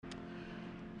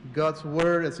God's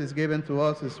word as is given to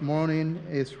us this morning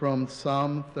is from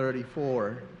Psalm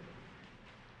 34.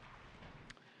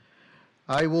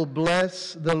 I will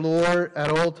bless the Lord at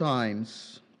all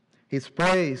times. His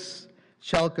praise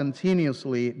shall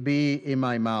continuously be in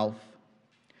my mouth.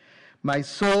 My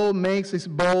soul makes its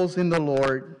boast in the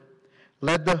Lord.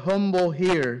 Let the humble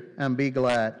hear and be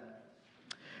glad.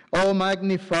 Oh,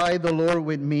 magnify the Lord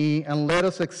with me, and let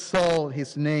us exalt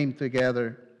his name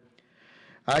together.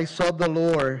 I sought the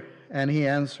Lord, and he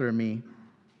answered me,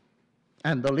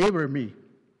 and delivered me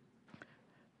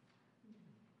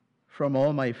from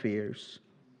all my fears.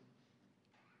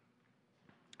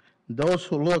 Those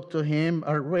who look to him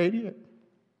are radiant,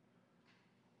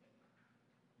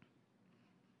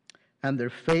 and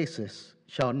their faces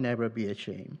shall never be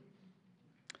ashamed.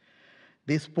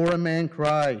 This poor man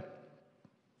cried,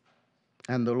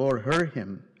 and the Lord heard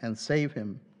him and saved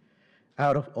him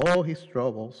out of all his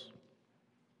troubles.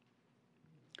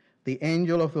 The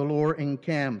angel of the Lord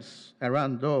encamps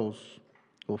around those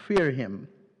who fear him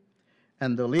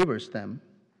and delivers them.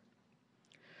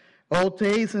 Oh,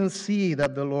 taste and see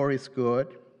that the Lord is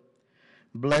good.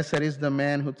 Blessed is the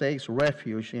man who takes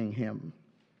refuge in him.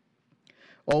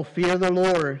 Oh, fear the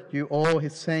Lord, you all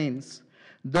his saints.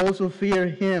 Those who fear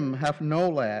him have no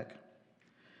lack.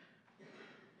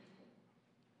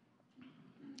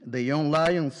 The young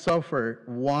lions suffer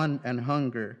want and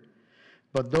hunger,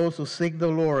 but those who seek the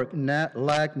Lord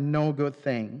lack no good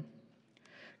thing.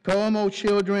 Come, O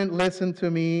children, listen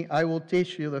to me. I will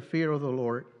teach you the fear of the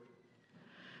Lord.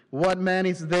 What man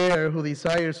is there who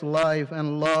desires life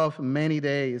and love many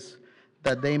days,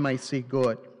 that they might see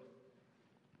good?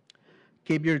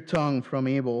 Keep your tongue from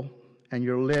evil and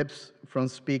your lips from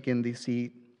speaking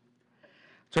deceit.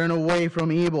 Turn away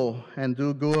from evil and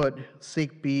do good.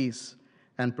 Seek peace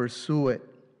and pursue it.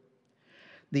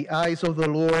 The eyes of the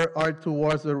Lord are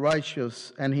towards the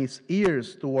righteous, and his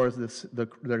ears towards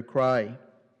their cry.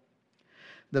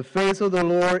 The face of the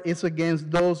Lord is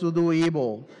against those who do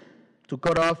evil, to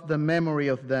cut off the memory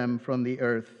of them from the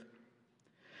earth.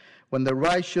 When the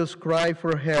righteous cry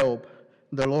for help,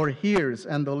 the Lord hears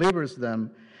and delivers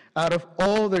them out of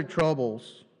all their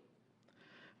troubles.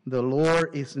 The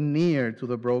Lord is near to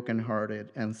the brokenhearted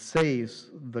and saves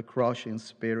the crushed in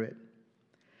spirit.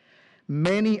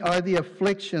 Many are the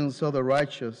afflictions of the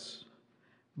righteous,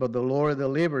 but the Lord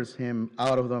delivers him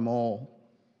out of them all.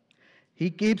 He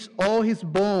keeps all his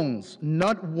bones,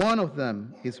 not one of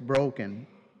them is broken.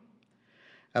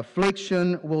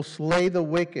 Affliction will slay the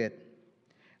wicked,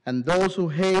 and those who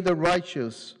hate the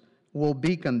righteous will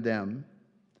be condemned.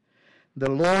 The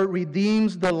Lord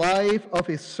redeems the life of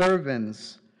his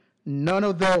servants. None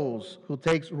of those who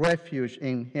take refuge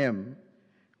in him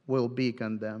will be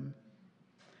condemned.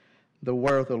 The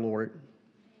word of the Lord.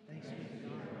 Thanks be to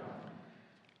God.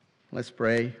 Let's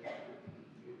pray.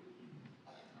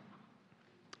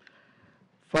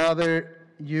 Father,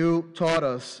 you taught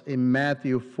us in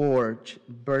Matthew 4,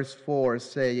 verse 4,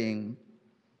 saying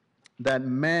that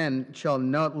man shall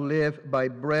not live by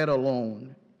bread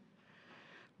alone,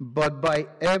 but by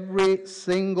every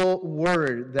single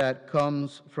word that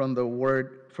comes from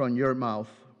your mouth.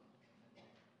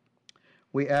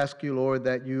 We ask you, Lord,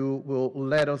 that you will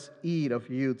let us eat of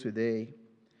you today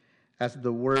as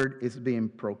the word is being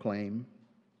proclaimed.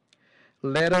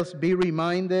 Let us be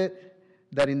reminded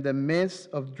that in the midst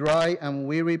of dry and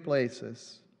weary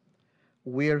places,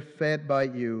 we are fed by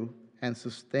you and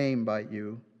sustained by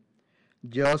you,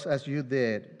 just as you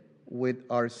did with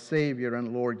our Savior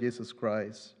and Lord Jesus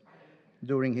Christ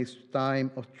during his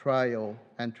time of trial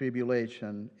and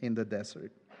tribulation in the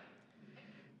desert.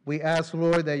 We ask,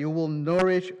 Lord, that you will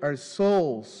nourish our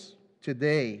souls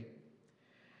today.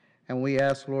 And we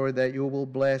ask, Lord, that you will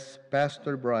bless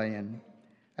Pastor Brian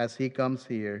as he comes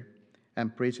here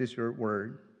and preaches your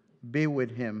word. Be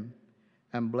with him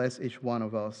and bless each one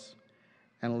of us.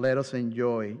 And let us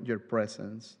enjoy your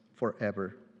presence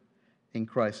forever. In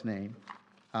Christ's name,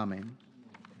 amen.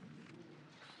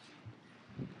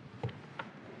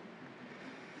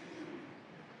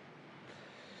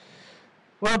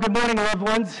 Well, good morning, loved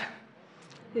ones.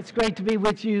 It's great to be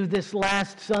with you this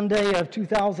last Sunday of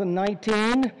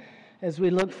 2019 as we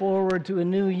look forward to a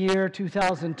new year,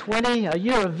 2020, a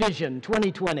year of vision,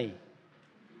 2020.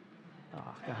 Oh,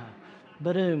 God.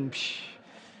 Ba-doom.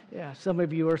 Yeah, some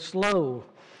of you are slow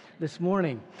this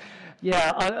morning.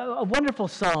 Yeah, a wonderful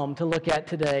psalm to look at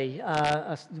today.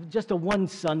 Just a one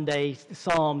Sunday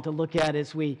psalm to look at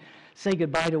as we say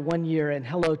goodbye to one year and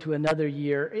hello to another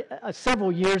year.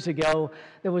 Several years ago,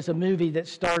 there was a movie that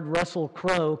starred Russell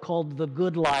Crowe called The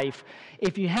Good Life.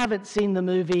 If you haven't seen the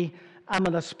movie, I'm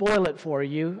going to spoil it for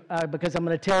you because I'm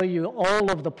going to tell you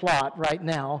all of the plot right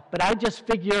now. But I just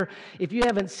figure if you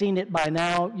haven't seen it by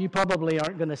now, you probably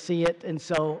aren't going to see it, and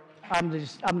so I'm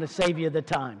going to save you the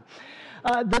time.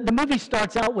 The movie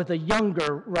starts out with a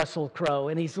younger Russell Crowe,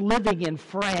 and he's living in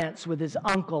France with his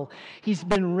uncle. He's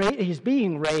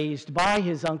being raised by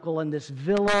his uncle in this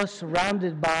villa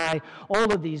surrounded by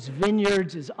all of these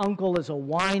vineyards. His uncle is a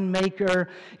winemaker.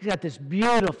 He's got this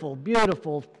beautiful,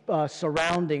 beautiful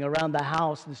surrounding around the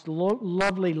house, this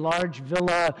lovely large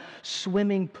villa,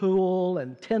 swimming pool,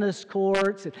 and tennis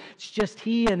courts. It's just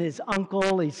he and his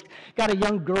uncle. He's got a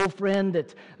young girlfriend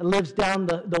that lives down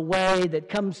the way that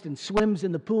comes and swims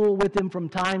in the pool with him from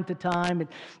time to time. It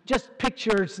just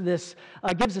pictures this,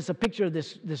 gives us a picture of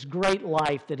this great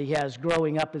life that he has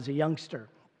growing up as a youngster.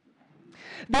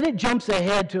 Then it jumps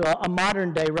ahead to a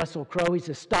modern-day Russell Crowe. He's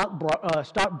a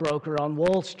stockbroker on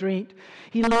Wall Street.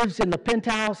 He lives in the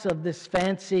penthouse of this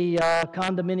fancy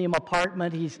condominium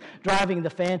apartment. He's driving the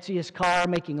fanciest car,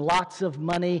 making lots of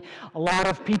money. A lot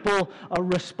of people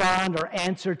respond or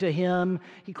answer to him.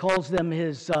 He calls them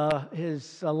his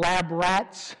lab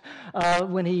rats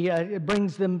when he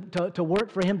brings them to work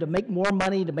for him to make more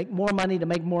money, to make more money, to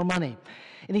make more money.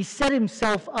 And he set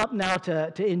himself up now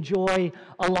to enjoy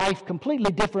a life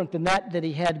completely different than that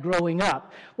he had growing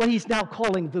up. What he's now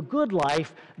calling the good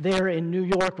life there in New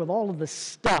York with all of the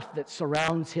stuff that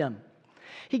surrounds him.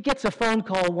 He gets a phone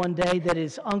call one day that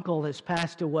his uncle has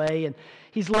passed away, and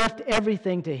he's left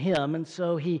everything to him. And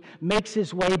so he makes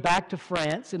his way back to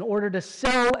France in order to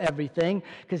sell everything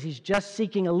because he's just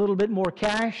seeking a little bit more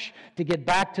cash to get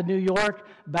back to New York,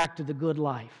 back to the good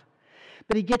life.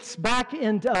 But he gets back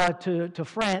to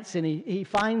France, and he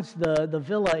finds the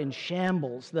villa in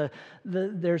shambles.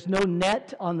 There's no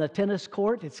net on the tennis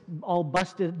court. It's all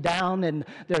busted down, and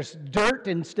there's dirt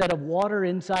instead of water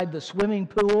inside the swimming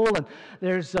pool, and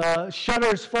there's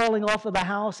shutters falling off of the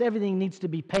house. Everything needs to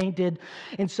be painted.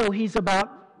 And so he's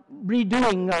about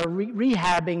redoing or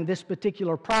rehabbing this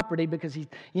particular property because he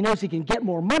knows he can get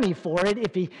more money for it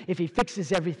if he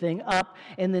fixes everything up.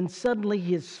 And then suddenly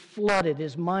he is flooded.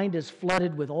 His mind is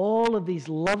flooded with all of these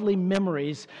lovely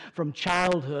memories from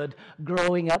childhood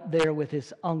growing up there with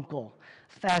his uncle.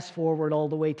 Fast forward all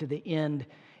the way to the end.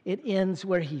 It ends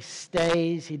where he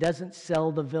stays. He doesn't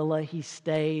sell the villa. He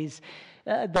stays.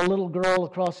 The little girl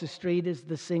across the street is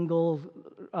the single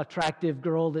attractive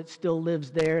girl that still lives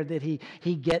there, that he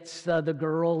gets the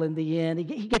girl in the end.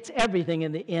 He gets everything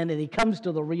in the end, and he comes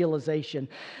to the realization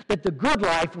that the good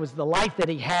life was the life that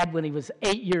he had when he was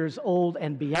 8 years old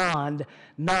and beyond,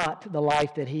 not the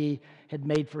life that he had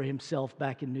made for himself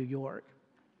back in New York.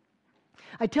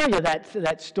 I tell you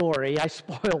that story, I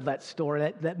spoiled that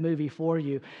story, that movie for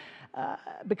you,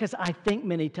 because I think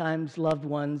many times, loved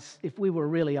ones, if we were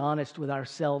really honest with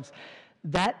ourselves,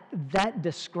 that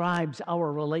describes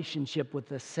our relationship with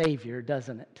the Savior,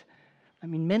 doesn't it? I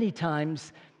mean, many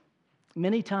times,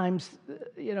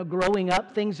 growing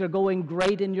up, things are going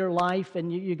great in your life,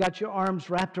 and you got your arms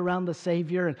wrapped around the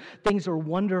Savior, and things are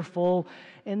wonderful.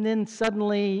 And then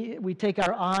suddenly we take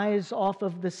our eyes off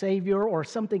of the Savior, or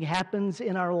something happens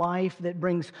in our life that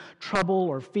brings trouble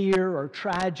or fear or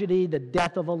tragedy, the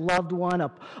death of a loved one,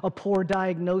 a poor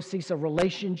diagnosis, a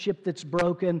relationship that's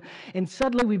broken. And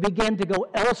suddenly we begin to go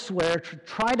elsewhere to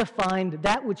try to find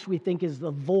that which we think is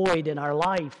the void in our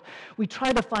life. We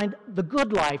try to find the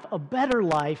good life, a better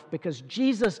life, because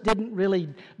Jesus didn't really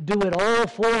do it all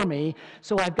for me,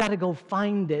 so I've got to go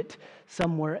find it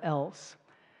somewhere else.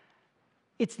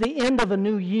 It's the end of a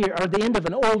new year, or the end of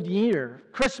an old year.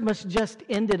 Christmas just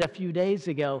ended a few days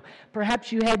ago.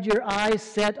 Perhaps you had your eyes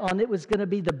set on it was going to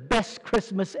be the best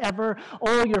Christmas ever.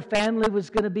 All your family was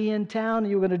going to be in town.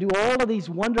 You were going to do all of these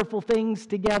wonderful things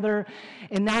together.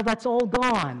 And now that's all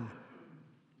gone.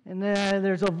 And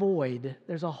there's a void.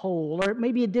 There's a hole. Or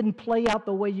maybe it didn't play out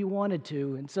the way you wanted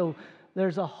to. And so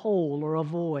there's a hole or a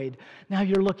void. Now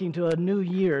you're looking to a new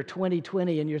year,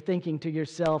 2020, and you're thinking to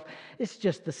yourself, it's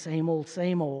just the same old,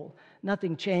 same old.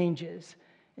 Nothing changes.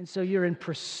 And so you're in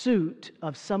pursuit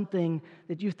of something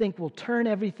that you think will turn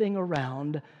everything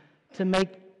around to make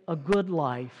a good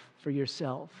life for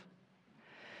yourself.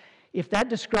 If that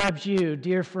describes you,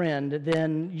 dear friend,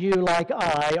 then you, like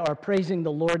I, are praising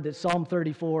the Lord that Psalm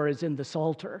 34 is in the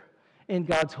Psalter, in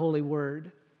God's holy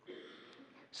word.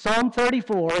 Psalm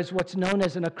 34 is what's known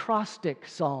as an acrostic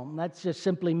psalm. That just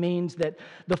simply means that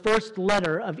the first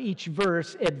letter of each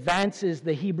verse advances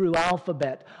the Hebrew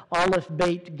alphabet. Aleph,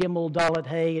 Bet, Gimel, Dalet,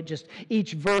 Hey.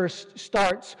 Each verse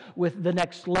starts with the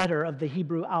next letter of the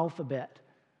Hebrew alphabet.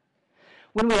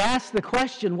 When we ask the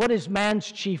question, what is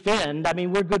man's chief end? I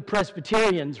mean, we're good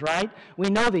Presbyterians, right? We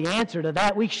know the answer to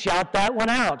that. We shout that one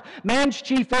out. Man's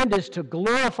chief end is to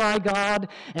glorify God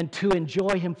and to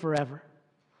enjoy Him forever.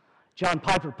 John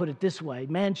Piper put it this way: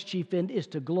 man's chief end is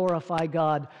to glorify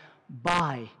God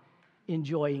by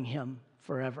enjoying Him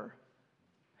forever.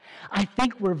 I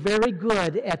think we're very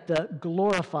good at the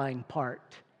glorifying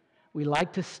part. We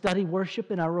like to study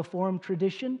worship in our Reformed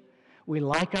tradition. We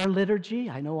like our liturgy.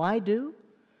 I know I do.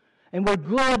 And we're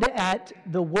good at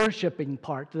the worshiping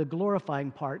part, the glorifying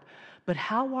part. But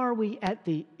how are we at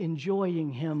the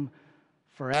enjoying Him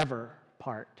forever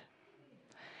part?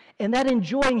 And that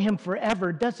enjoying Him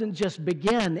forever doesn't just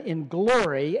begin in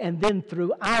glory and then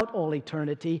throughout all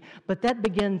eternity, but that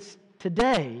begins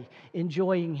today,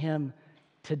 enjoying Him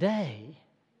today.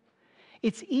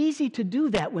 It's easy to do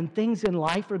that when things in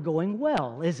life are going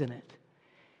well, isn't it?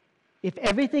 If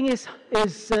everything is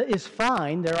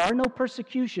fine, there are no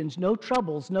persecutions, no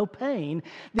troubles, no pain,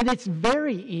 then it's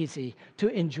very easy to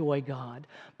enjoy God.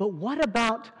 But what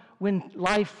about when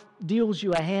life deals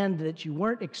you a hand that you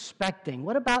weren't expecting?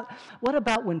 What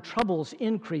about when troubles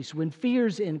increase, when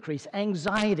fears increase,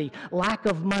 anxiety, lack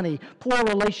of money, poor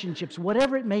relationships,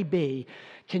 whatever it may be?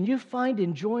 Can you find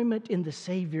enjoyment in the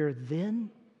Savior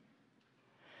then?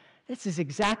 This is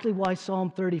exactly why Psalm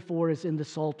 34 is in the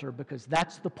Psalter, because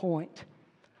that's the point.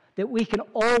 That we can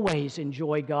always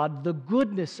enjoy God, the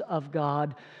goodness of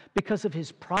God, because of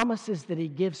His promises that He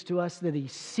gives to us, that He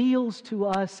seals to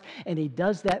us, and He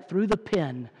does that through the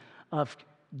pen of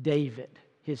David,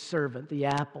 His servant, the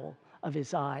apple of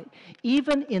His eye.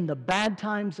 Even in the bad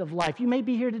times of life, you may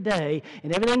be here today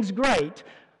and everything's great,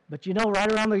 but you know, right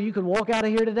around there, you could walk out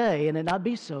of here today and it not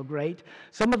be so great.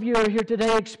 Some of you are here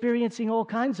today experiencing all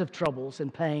kinds of troubles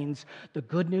and pains. The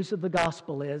good news of the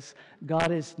gospel is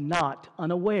God is not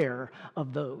unaware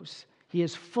of those. He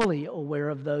is fully aware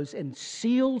of those and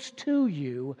seals to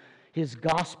you His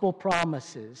gospel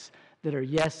promises that are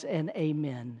yes and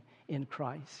amen in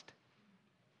Christ.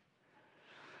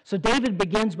 So David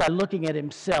begins by looking at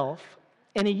himself,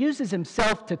 and he uses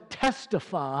himself to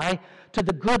testify to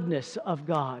the goodness of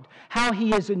God, how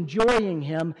He is enjoying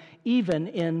Him even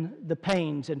in the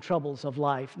pains and troubles of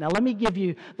life. Now let me give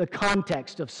you the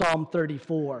context of Psalm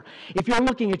 34. If you're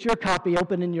looking at your copy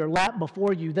open in your lap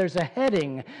before you, there's a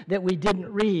heading that we didn't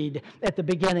read at the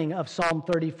beginning of Psalm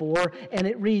 34, and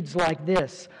it reads like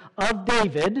this: of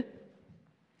David,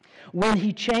 when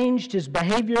he changed his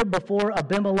behavior before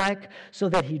Abimelech so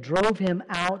that he drove him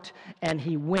out and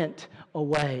he went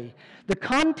away. The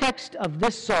context of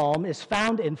this psalm is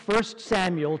found in 1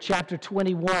 Samuel chapter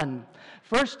 21.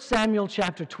 1 Samuel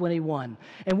chapter 21.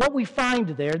 And what we find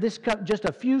there, this just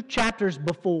a few chapters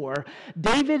before,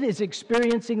 David is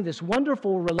experiencing this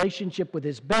wonderful relationship with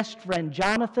his best friend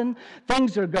Jonathan.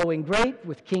 Things are going great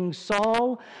with King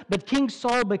Saul, but King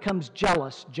Saul becomes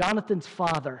jealous, Jonathan's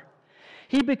father.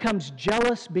 He becomes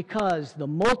jealous because the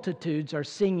multitudes are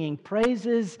singing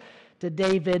praises to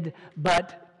David,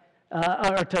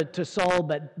 to Saul,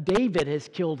 but David has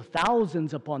killed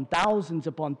thousands upon thousands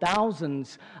upon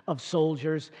thousands of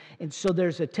soldiers, and so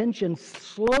there's attention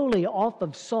slowly off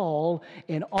of Saul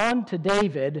and on to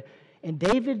David, and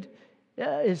David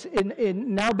is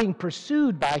now being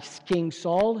pursued by King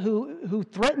Saul, who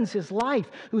threatens his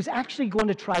life, who's actually going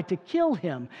to try to kill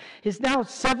him. His now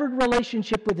severed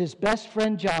relationship with his best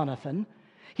friend Jonathan.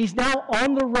 He's now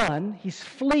on the run. He's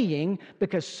fleeing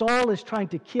because Saul is trying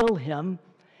to kill him.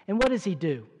 And what does he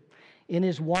do? In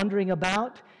his wandering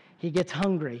about, he gets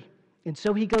hungry. And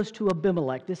so he goes to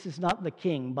Abimelech. This is not the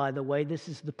king, by the way. This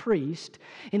is the priest.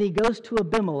 And he goes to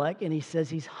Abimelech and he says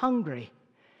he's hungry.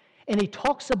 And he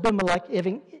talks Abimelech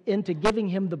into giving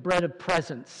him the bread of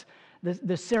presence,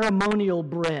 the ceremonial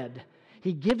bread.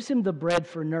 He gives him the bread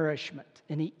for nourishment,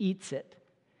 and he eats it.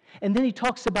 And then he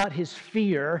talks about his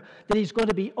fear, that he's going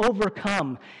to be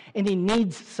overcome, and he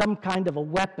needs some kind of a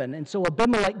weapon. And so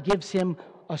Abimelech gives him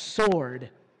a sword,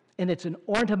 and it's an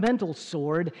ornamental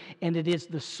sword, and it is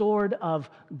the sword of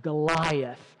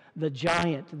Goliath, the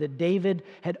giant that David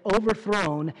had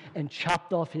overthrown and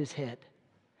chopped off his head.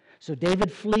 So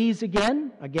David flees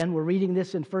again. Again, we're reading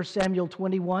this in 1 Samuel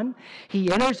 21.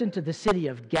 He enters into the city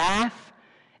of Gath,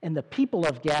 and the people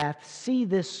of Gath see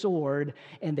this sword,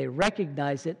 and they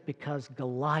recognize it because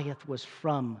Goliath was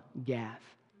from Gath.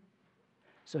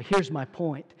 So here's my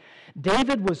point.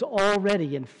 David was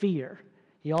already in fear.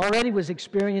 He already was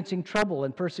experiencing trouble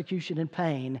and persecution and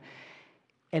pain.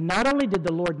 And not only did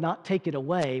the Lord not take it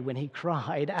away when he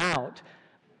cried out,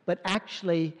 but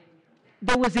actually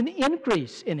there was an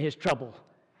increase in his trouble.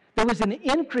 There was an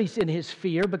increase in his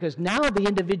fear because now the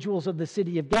individuals of the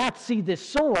city of Gath see this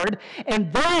sword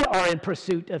and they are in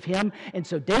pursuit of him. And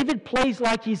so David plays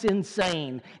like he's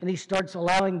insane and he starts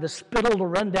allowing the spittle to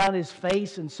run down his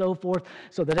face and so forth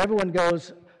so that everyone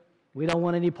goes, we don't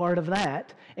want any part of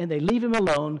that. And they leave him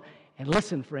alone. And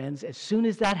listen, friends, as soon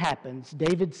as that happens,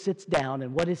 David sits down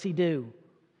and what does he do?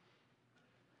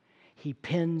 He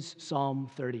pens Psalm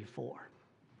 34.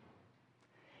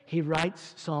 He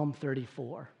writes Psalm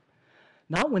 34.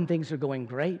 Not when things are going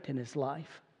great in his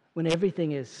life, when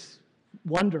everything is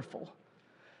wonderful.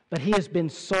 But he has been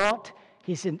sought.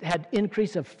 He's had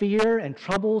increase of fear and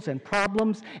troubles and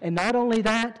problems. And not only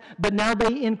that, but now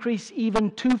they increase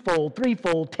even twofold,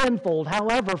 threefold, tenfold,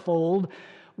 however fold,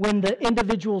 when the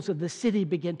individuals of the city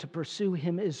begin to pursue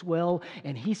him as well.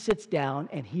 And he sits down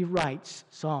and he writes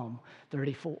Psalm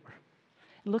 34.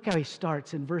 Look how he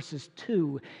starts in verses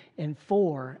 2 and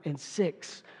 4 and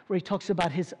 6, where he talks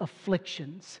about his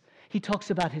afflictions. He talks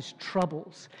about his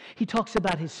troubles. He talks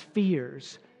about his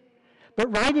fears.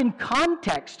 But right in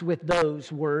context with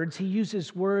those words, he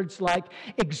uses words like,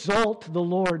 exalt the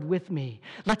Lord with me.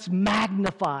 Let's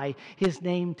magnify his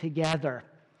name together.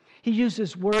 He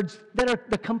uses words that are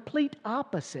the complete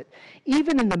opposite.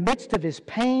 Even in the midst of his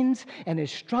pains and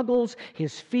his struggles,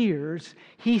 his fears,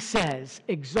 he says,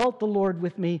 exalt the Lord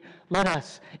with me. Let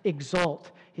us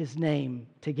exalt his name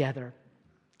together.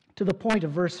 To the point of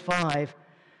verse 5,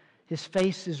 his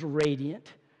face is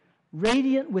radiant.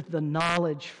 Radiant with the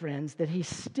knowledge, friends, that he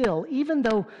still, even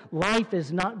though life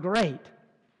is not great,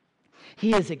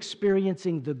 he is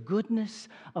experiencing the goodness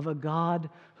of a God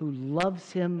who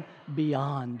loves him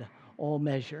beyond all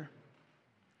measure.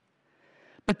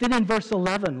 But then in verse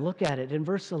 11, look at it. In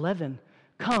verse 11,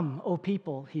 come, O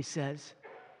people, he says.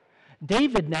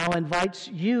 David now invites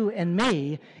you and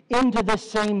me into this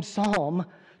same psalm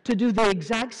to do the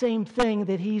exact same thing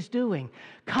that he's doing.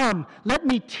 Come, let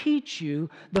me teach you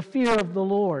the fear of the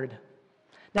Lord.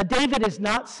 Now, David is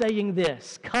not saying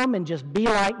this, come and just be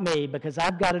like me because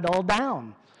I've got it all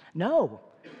down. No.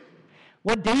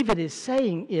 What David is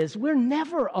saying is we're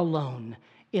never alone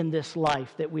in this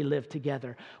life that we live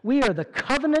together. We are the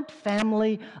covenant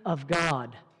family of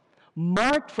God,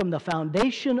 marked from the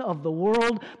foundation of the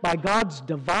world by God's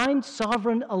divine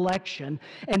sovereign election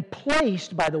and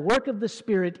placed by the work of the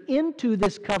Spirit into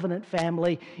this covenant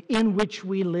family in which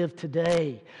we live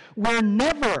today. We're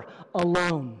never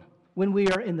alone when we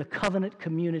are in the covenant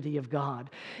community of God.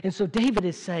 And so David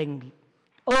is saying,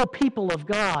 oh, people of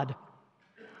God,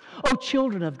 oh,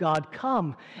 children of God,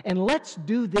 come and let's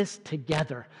do this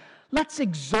together. Let's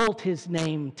exalt his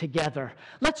name together.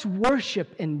 Let's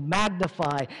worship and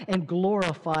magnify and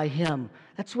glorify him.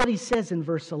 That's what he says in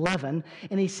verse 11.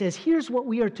 And he says, here's what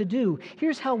we are to do.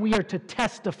 Here's how we are to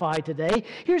testify today.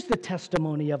 Here's the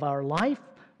testimony of our life.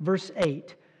 Verse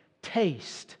 8,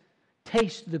 taste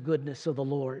the goodness of the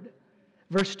Lord.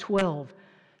 Verse 12,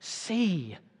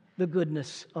 see the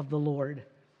goodness of the Lord.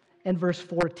 And verse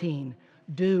 14,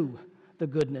 do the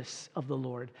goodness of the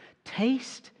Lord.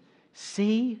 Taste,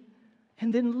 see,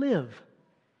 and then live.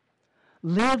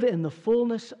 Live in the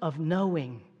fullness of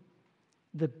knowing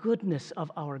the goodness of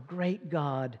our great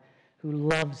God who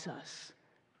loves us.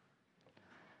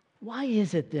 Why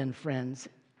is it then, friends?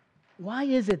 Why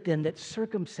is it then that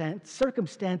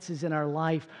circumstances in our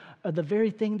life are the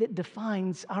very thing that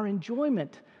defines our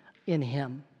enjoyment in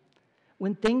him?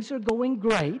 When things are going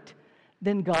great,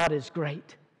 then God is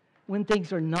great. When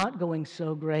things are not going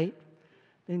so great,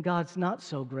 then God's not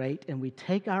so great, and we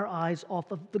take our eyes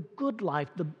off of the good life,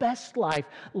 the best life,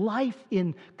 life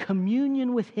in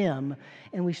communion with him,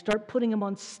 and we start putting him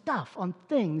on stuff, on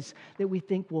things that we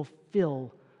think will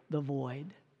fill the void.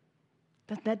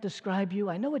 Doesn't that describe you?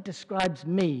 I know it describes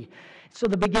me. So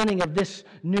the beginning of this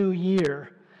new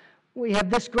year, we have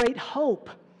this great hope.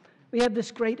 We have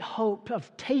this great hope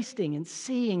of tasting and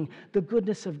seeing the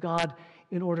goodness of God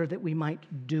in order that we might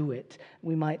do it.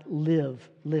 We might live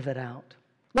it out.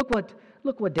 Look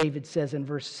what David says in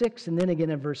verse 6 and then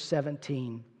again in verse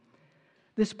 17.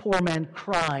 This poor man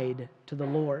cried to the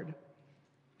Lord.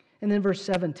 And then verse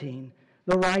 17,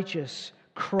 the righteous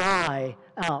cry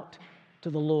out to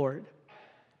the Lord.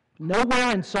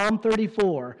 Nowhere in Psalm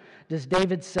 34 does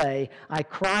David say, I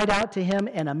cried out to him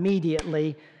and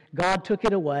immediately God took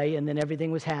it away and then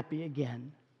everything was happy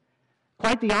again.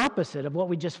 Quite the opposite of what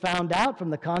we just found out from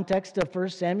the context of 1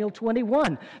 Samuel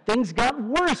 21. Things got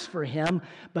worse for him,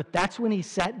 but that's when he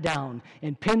sat down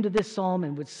and penned to this psalm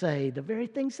and would say, the very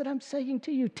things that I'm saying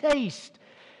to you, taste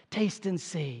and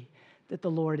see that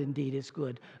the Lord indeed is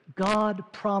good. God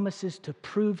promises to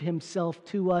prove himself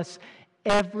to us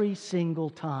every single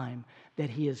time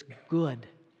that he is good.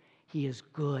 He is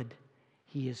good.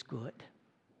 He is good.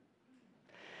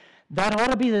 That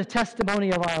ought to be the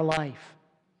testimony of our life.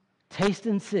 Taste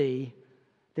and see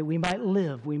that we might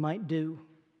live, we might do.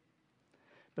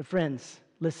 But friends,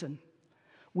 listen.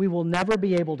 We will never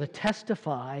be able to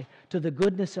testify to the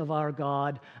goodness of our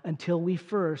God until we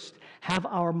first have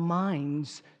our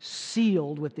minds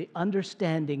sealed with the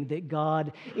understanding that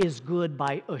God is good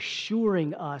by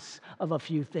assuring us of a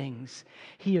few things.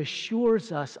 He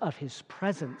assures us of His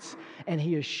presence, and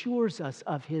He assures us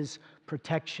of His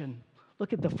protection.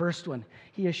 Look at the first one.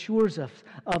 He assures us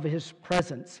of His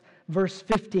presence. Verse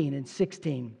 15 and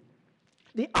 16.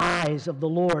 The eyes of the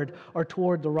Lord are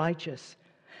toward the righteous.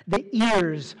 The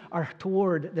ears are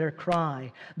toward their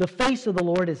cry. The face of the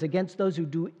Lord is against those who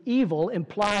do evil,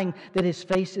 implying that His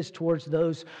face is towards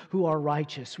those who are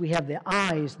righteous. We have the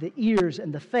eyes, the ears,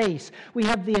 and the face. We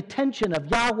have the attention of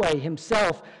Yahweh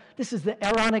Himself. This is the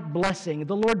Aaronic blessing.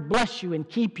 The Lord bless you and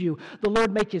keep you. The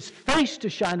Lord make His face to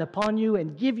shine upon you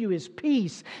and give you His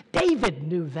peace. David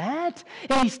knew that,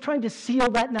 and he's trying to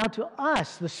seal that now to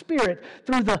us, the Spirit,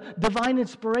 through the divine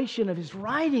inspiration of His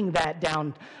writing that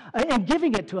down and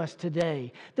giving it to us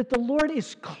today. That the Lord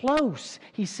is close,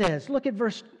 he says. Look at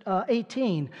verse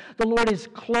 18. The Lord is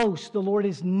close. The Lord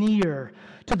is near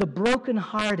to the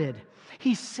brokenhearted.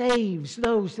 He saves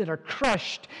those that are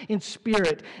crushed in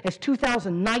spirit. As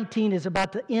 2019 is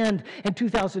about to end and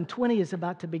 2020 is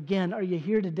about to begin, are you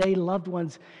here today, loved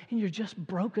ones, and you're just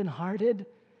brokenhearted?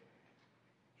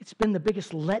 It's been the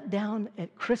biggest letdown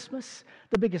at Christmas,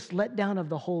 the biggest letdown of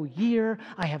the whole year.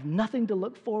 I have nothing to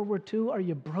look forward to. Are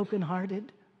you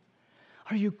brokenhearted?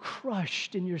 Are you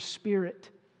crushed in your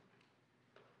spirit?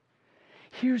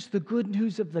 Here's the good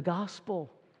news of the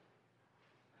gospel.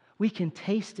 We can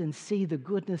taste and see the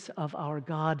goodness of our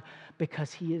God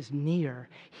because He is near.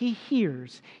 He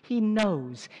hears, He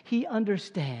knows, He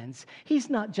understands. He's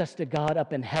not just a God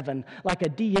up in heaven like a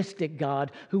deistic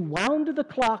God who wound the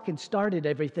clock and started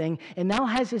everything and now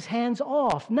has His hands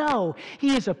off. No,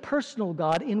 He is a personal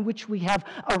God in which we have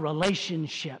a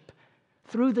relationship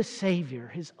through the Savior,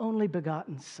 His only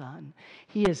begotten Son.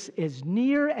 He is as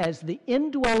near as the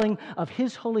indwelling of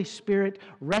His Holy Spirit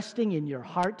resting in your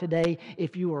heart today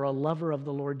if you are a lover of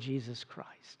the Lord Jesus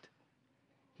Christ.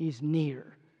 He's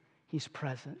near. He's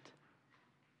present.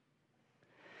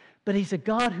 But He's a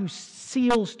God who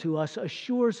seals to us,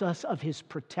 assures us of His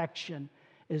protection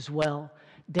as well.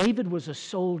 David was a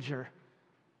soldier.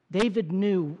 David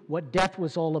knew what death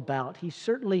was all about. He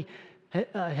certainly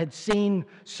had seen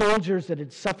soldiers that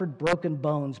had suffered broken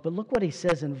bones. But look what he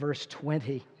says in verse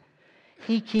 20.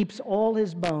 He keeps all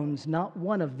his bones, not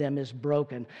one of them is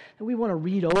broken. And we want to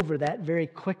read over that very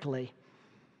quickly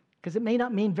because it may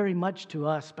not mean very much to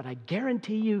us, but I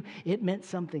guarantee you it meant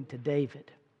something to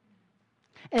David.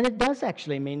 And it does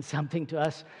actually mean something to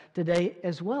us today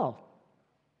as well.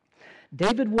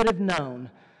 David would have known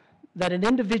that an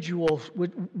individual,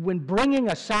 when bringing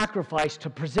a sacrifice to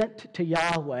present to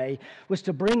Yahweh, was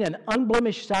to bring an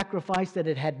unblemished sacrifice that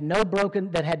had no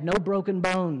broken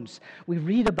bones. We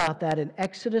read about that in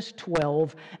Exodus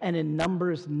 12 and in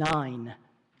Numbers 9.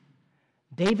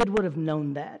 David would have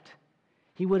known that.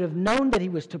 He would have known that he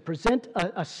was to present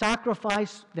a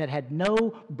sacrifice that had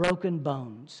no broken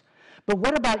bones. But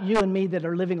what about you and me that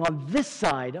are living on this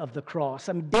side of the cross?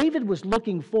 I mean, David was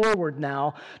looking forward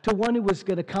now to one who was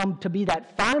going to come to be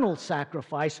that final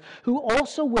sacrifice, who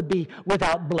also would be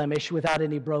without blemish, without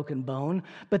any broken bone.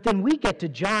 But then we get to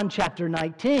John chapter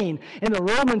 19, and the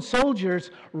Roman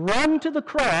soldiers run to the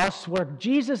cross where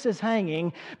Jesus is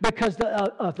hanging because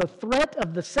of the threat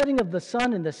of the setting of the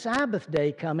sun and the Sabbath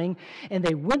day coming, and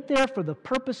they went there for the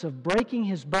purpose of breaking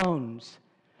His bones,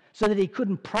 so that He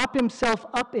couldn't prop Himself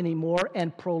up anymore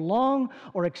and prolong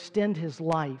or extend His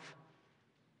life.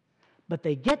 But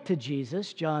they get to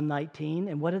Jesus, John 19,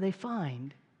 and what do they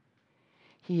find?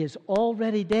 He is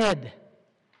already dead.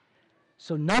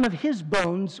 So none of His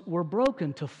bones were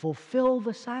broken to fulfill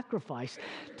the sacrifice,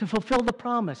 to fulfill the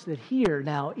promise that here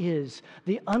now is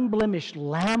the unblemished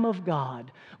Lamb of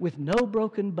God with no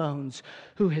broken bones,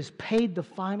 who has paid the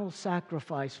final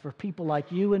sacrifice for people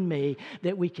like you and me,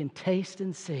 that we can taste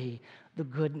and see the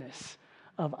goodness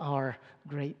of our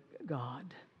great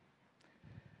God.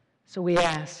 So we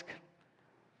ask,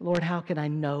 Lord, how can I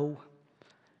know?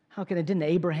 Didn't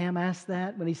Abraham ask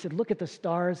that when he said, look at the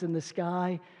stars in the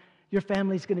sky? Your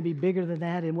family's going to be bigger than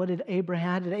that. And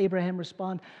how did Abraham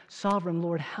respond? Sovereign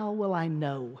Lord, how will I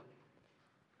know?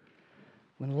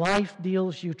 When life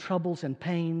deals you troubles and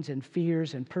pains and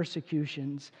fears and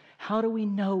persecutions, how do we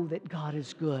know that God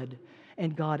is good?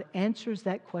 And God answers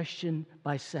that question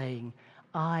by saying,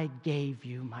 I gave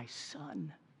you my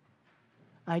Son.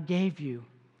 I gave you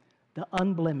the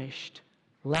unblemished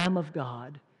Lamb of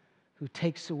God who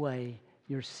takes away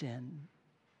your sin.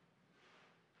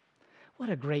 What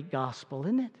a great gospel,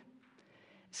 isn't it?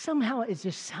 Somehow it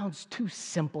just sounds too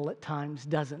simple at times,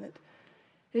 doesn't it?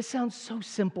 It sounds so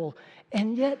simple,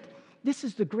 and yet this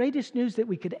is the greatest news that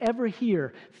we could ever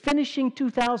hear. Finishing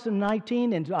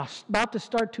 2019 and about to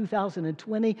start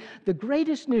 2020, the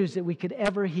greatest news that we could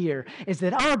ever hear is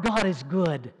that our God is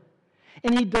good.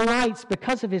 And He delights,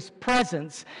 because of His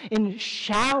presence, in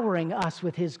showering us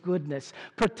with His goodness,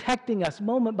 protecting us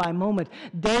moment by moment,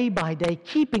 day by day,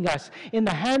 keeping us in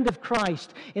the hand of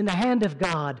Christ, in the hand of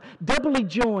God, doubly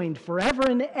joined forever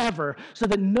and ever, so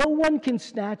that no one can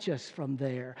snatch us from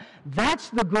there. That's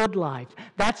the good life.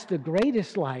 That's the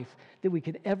greatest life that we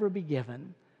could ever be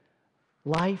given.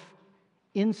 Life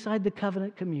inside the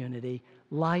covenant community,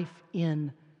 life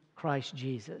in Christ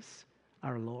Jesus,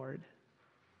 our Lord.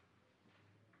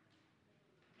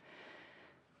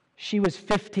 She was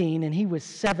 15 and he was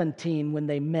 17 when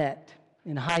they met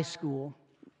in high school.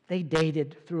 They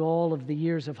dated through all of the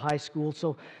years of high school,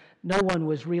 so no one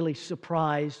was really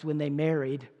surprised when they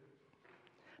married.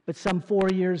 But some 4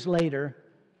 years later,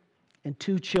 and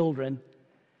 2 children,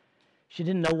 she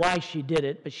didn't know why she did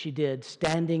it, but she did.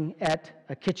 Standing at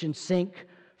a kitchen sink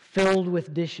filled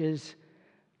with dishes,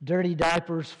 dirty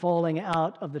diapers falling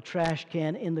out of the trash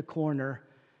can in the corner,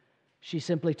 she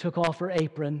simply took off her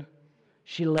apron,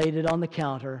 she laid it on the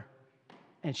counter,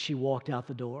 and she walked out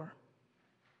the door.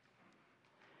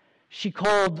 She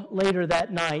called later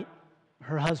that night.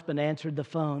 Her husband answered the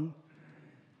phone.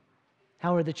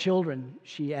 "How are the children?"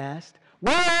 she asked.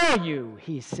 "Where are you?"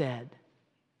 he said.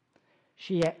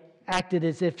 She acted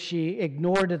as if she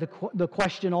ignored the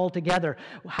question altogether.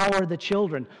 "How are the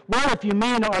children?" "Well, if you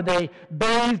mean are they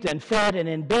bathed and fed and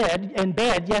in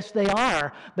bed, yes, they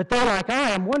are. But they're like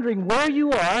I am, wondering where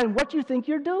you are and what you think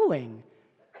you're doing."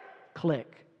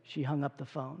 Click. She hung up the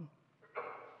phone.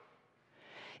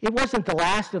 It wasn't the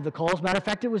last of the calls. Matter of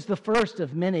fact, it was the first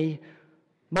of many,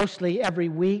 mostly every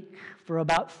week for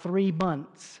about 3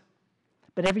 months.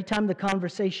 But every time the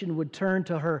conversation would turn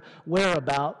to her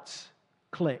whereabouts,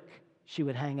 click, she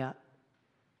would hang up.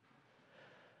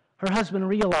 Her husband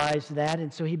realized that,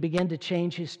 and so he began to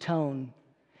change his tone.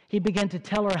 He began to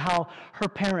tell her how her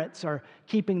parents are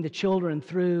keeping the children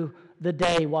through the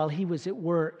day while he was at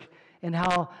work, and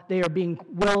how they are being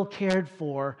well cared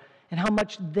for, and how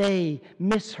much they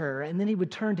miss her. And then he would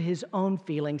turn to his own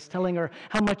feelings, telling her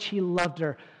how much he loved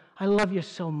her. "I love you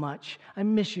so much. I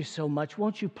miss you so much.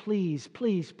 Won't you please,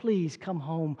 please, please come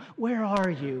home? Where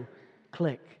are you?"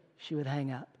 Click. She would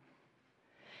hang up.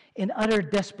 In utter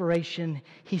desperation,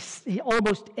 he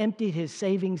almost emptied his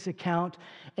savings account,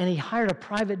 and he hired a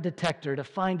private detective to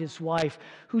find his wife,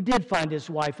 who did find his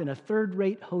wife in a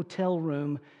third-rate hotel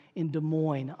room in Des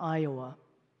Moines, Iowa.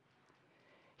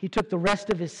 He took the rest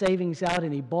of his savings out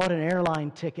and he bought an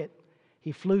airline ticket.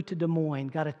 He flew to Des Moines,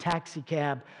 got a taxi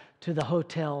cab to the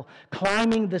hotel.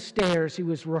 Climbing the stairs, he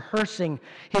was rehearsing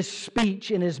his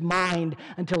speech in his mind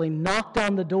until he knocked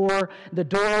on the door. The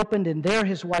door opened, and there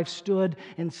his wife stood,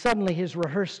 and suddenly his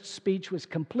rehearsed speech was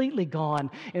completely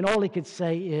gone, and all he could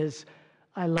say is,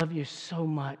 "I love you so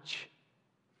much.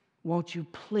 Won't you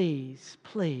please,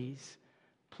 please,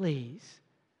 please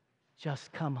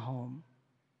just come home?"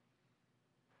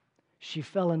 She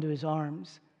fell into his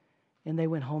arms, and they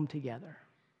went home together.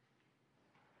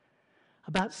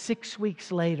 About 6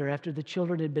 weeks later, after the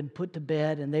children had been put to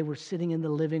bed and they were sitting in the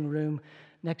living room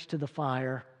next to the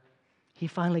fire, he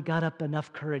finally got up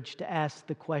enough courage to ask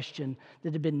the question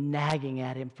that had been nagging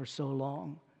at him for so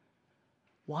long.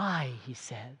 "Why?" he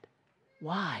said.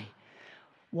 "Why?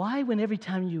 Why, when every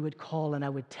time you would call and I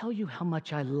would tell you how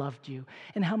much I loved you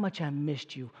and how much I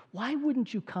missed you, why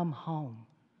wouldn't you come home?"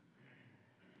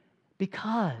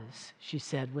 "Because," she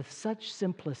said with such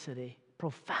simplicity,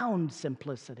 profound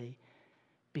simplicity,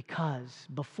 "because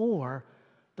before,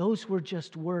 those were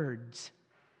just words,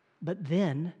 but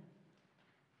then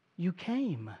you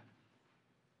came."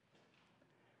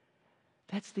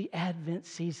 That's the Advent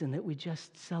season that we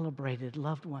just celebrated,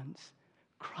 loved ones.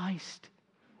 Christ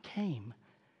came.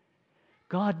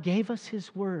 God gave us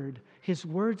His word, His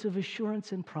words of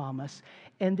assurance and promise,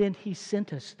 and then He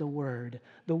sent us the Word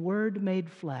made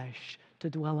flesh, to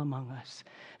dwell among us,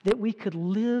 that we could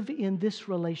live in this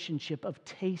relationship of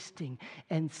tasting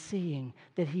and seeing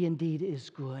that He indeed is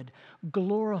good,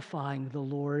 glorifying the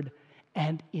Lord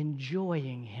and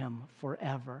enjoying Him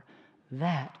forever.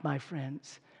 That, my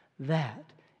friends,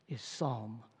 that is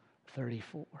Psalm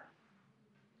 34.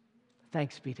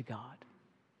 Thanks be to God.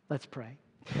 Let's pray.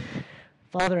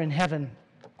 Father in heaven,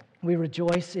 We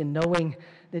rejoice in knowing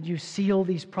that you seal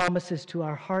these promises to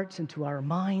our hearts and to our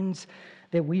minds,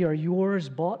 that we are yours,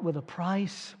 bought with a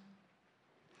price.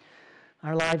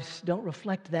 Our lives don't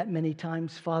reflect that many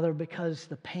times, Father, because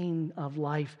the pain of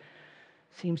life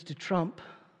seems to trump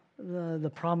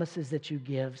the promises that you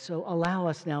give. So allow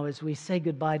us now, as we say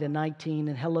goodbye to 19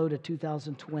 and hello to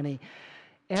 2020,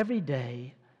 every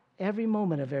day, every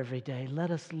moment of every day,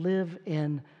 let us live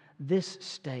in this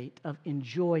state of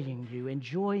enjoying you,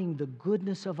 enjoying the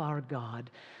goodness of our God,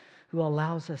 who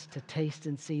allows us to taste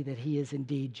and see that he is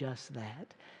indeed just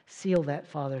that. Seal that,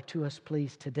 Father, to us,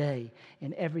 please, today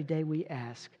and every day we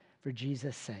ask for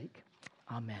Jesus' sake.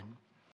 Amen.